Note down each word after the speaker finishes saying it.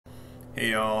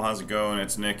Hey y'all, how's it going?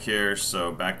 It's Nick here,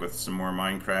 so back with some more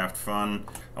Minecraft fun.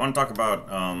 I want to talk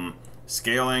about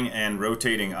scaling and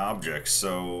rotating objects.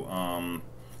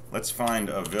 Let's find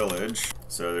a village.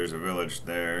 So there's a village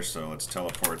there, so let's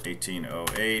teleport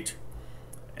 1808.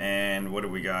 And what do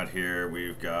we got here?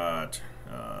 We've got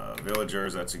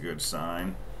villagers, that's a good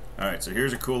sign. Alright, so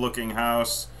here's a cool looking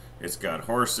house. It's got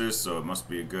horses, so it must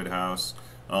be a good house.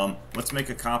 Let's make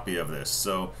a copy of this.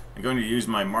 So I'm going to use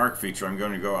my mark feature. I'm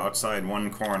going to go outside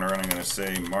one corner and I'm going to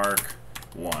say mark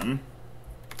 1,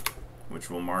 which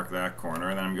will mark that corner.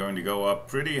 And then I'm going to go up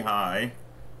pretty high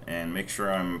and make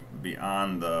sure I'm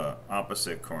beyond the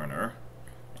opposite corner.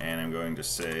 And I'm going to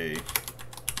say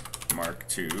mark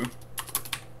 2.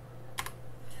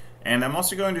 And I'm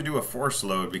also going to do a force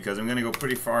load because I'm going to go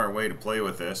pretty far away to play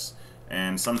with this.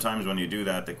 And sometimes when you do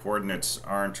that, the coordinates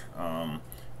aren't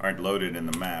loaded in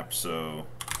the map. So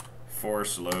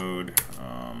force load,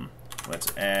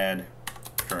 let's add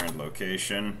current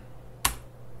location.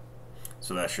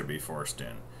 So that should be forced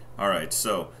in. Alright,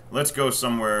 so let's go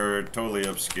somewhere totally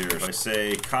obscure. If I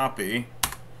say copy,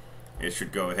 it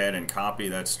should go ahead and copy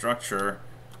that structure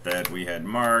that we had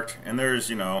marked. And there's,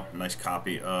 you know, a nice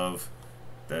copy of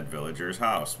that villager's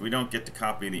house. We don't get to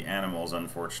copy the animals,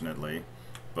 unfortunately,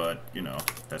 but, you know,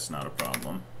 that's not a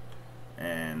problem.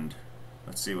 And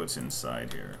let's see what's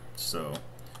inside here. So,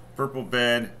 purple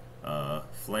bed,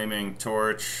 flaming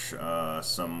torch,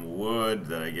 some wood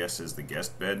that I guess is the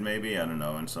guest bed maybe, I don't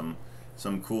know, and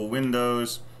some cool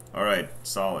windows. Alright,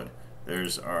 solid.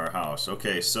 There's our house.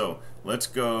 Okay, so let's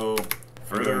go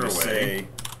further away,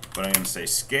 but I'm going to say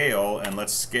scale, and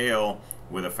let's scale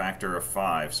with a factor of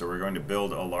 5. So we're going to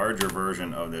build a larger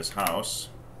version of this house.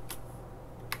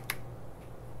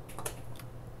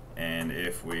 And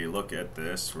if we look at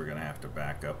this, we're going to have to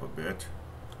back up a bit.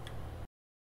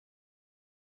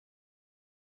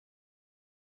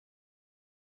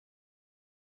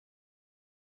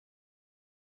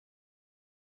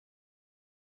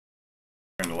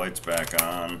 Turn the lights back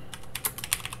on.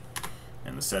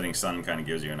 And the setting sun kind of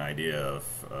gives you an idea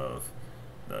of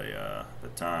the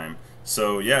time.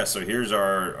 So yeah, so here's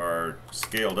our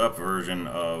scaled up version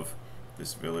of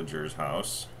this villager's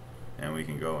house. And we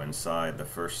can go inside. The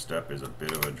first step is a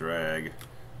bit of a drag,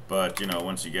 but you know,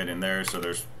 once you get in there, so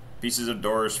there's pieces of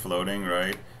doors floating,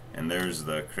 right? And there's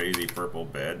the crazy purple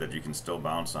bed that you can still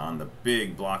bounce on. The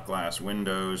big block glass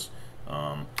windows.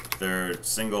 Their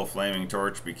single flaming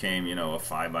torch became, you know, a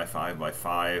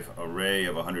 5x5x5 array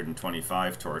of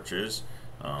 125 torches.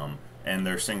 And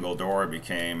their single door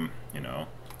became, you know,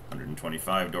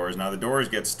 125 doors. Now the doors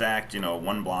get stacked, you know,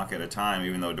 one block at a time,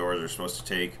 even though doors are supposed to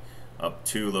take up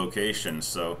 2 locations.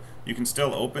 So you can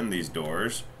still open these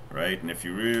doors, right? And if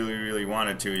you really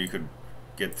wanted to, you could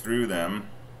get through them.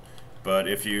 But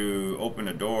if you open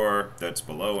a door that's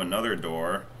below another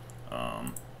door,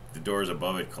 the doors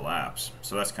above it collapse.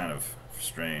 So that's kind of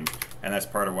strange. And that's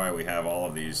part of why we have all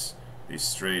of these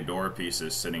stray door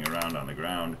pieces sitting around on the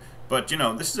ground. But you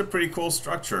know, this is a pretty cool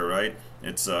structure, right?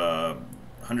 It's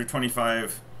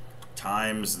 125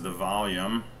 times the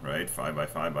volume, right?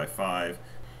 5x5x5.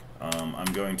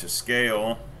 I'm going to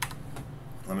scale.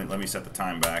 Let me set the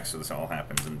time back so this all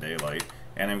happens in daylight.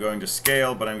 And I'm going to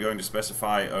scale, but I'm going to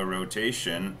specify a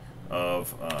rotation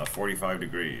of 45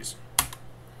 degrees.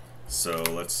 So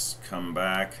let's come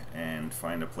back and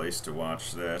find a place to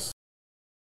watch this.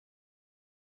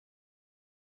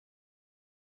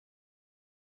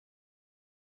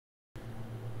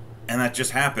 And that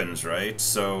just happens, right?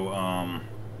 So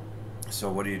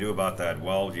what do you do about that?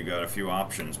 Well, you got a few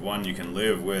options. One, you can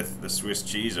live with the Swiss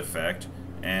cheese effect,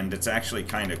 and it's actually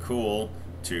kind of cool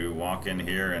to walk in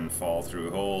here and fall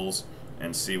through holes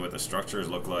and see what the structures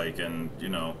look like. And you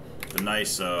know, the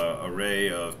nice array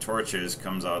of torches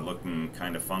comes out looking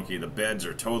kind of funky. The beds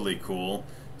are totally cool.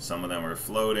 Some of them are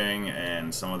floating,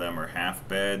 and some of them are half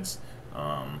beds.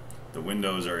 The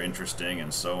windows are interesting,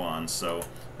 and so on. So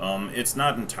it's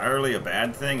not entirely a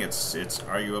bad thing. It's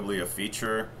arguably a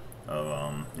feature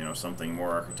of you know, something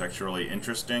more architecturally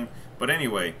interesting. But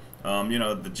anyway, you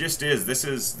know, the gist is this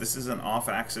is an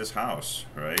off-axis house,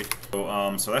 right?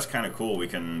 So that's kind of cool. We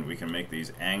can make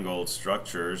these angled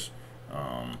structures,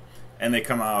 and they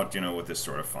come out, you know, with this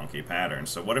sort of funky pattern.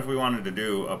 So what if we wanted to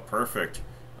do a perfect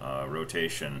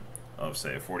rotation of,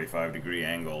 say, a 45-degree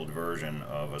angled version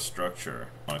of a structure?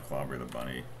 I want to clobber the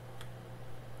bunny.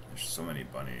 There's so many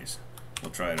bunnies. We'll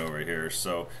try it over here.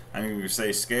 So I'm going to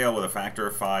say scale with a factor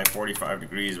of 5, 45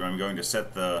 degrees, but I'm going to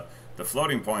set the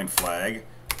floating point flag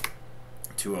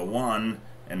to a 1,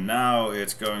 and now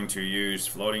it's going to use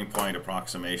floating point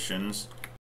approximations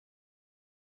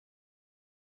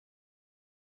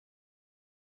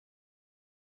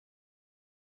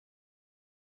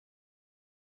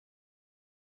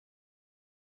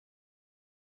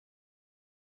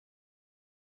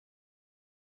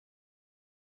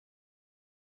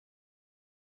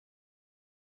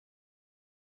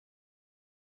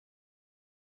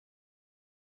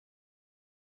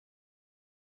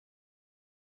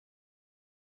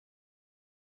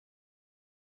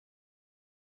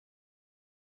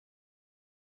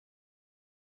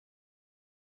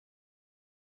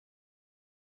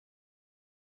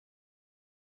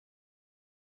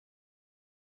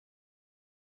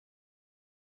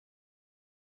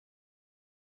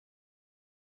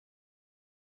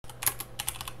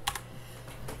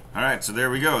Alright, so there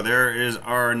we go. There is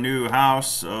our new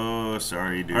house. Oh,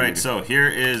 sorry, dude. Alright, so here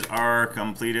is our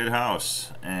completed house.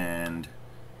 And,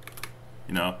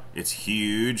 you know, it's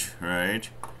huge, right?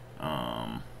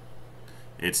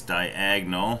 It's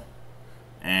diagonal.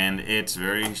 And it's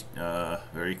very,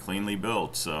 very cleanly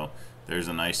built. So there's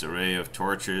a nice array of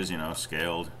torches, you know,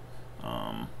 scaled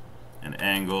and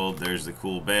angled. There's the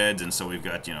cool beds. And so we've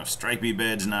got, you know, stripy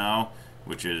beds now,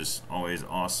 which is always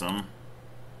awesome.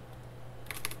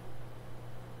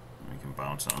 Can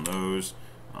bounce on those,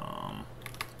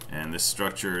 and this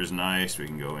structure is nice. We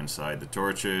can go inside the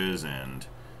torches, and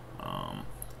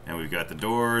we've got the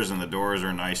doors, and the doors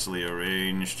are nicely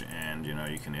arranged, and you know,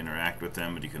 you can interact with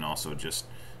them, but you can also just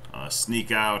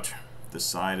sneak out the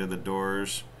side of the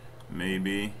doors,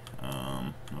 maybe.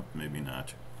 Nope, maybe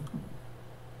not,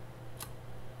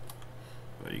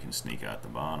 but you can sneak out the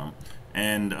bottom.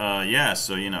 And yeah,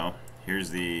 so you know,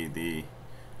 here's the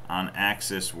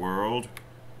on-axis world.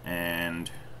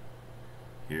 And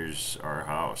here's our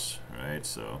house, right?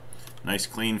 So nice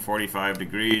clean 45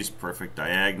 degrees, perfect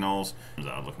diagonals. Comes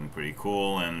out looking pretty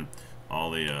cool, and all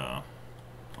the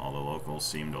locals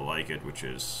seem to like it, which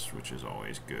is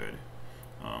always good.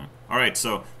 All right,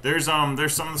 so there's some of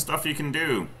the stuff you can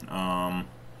do.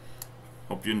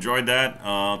 Hope you enjoyed that.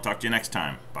 I'll talk to you next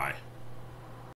time. Bye.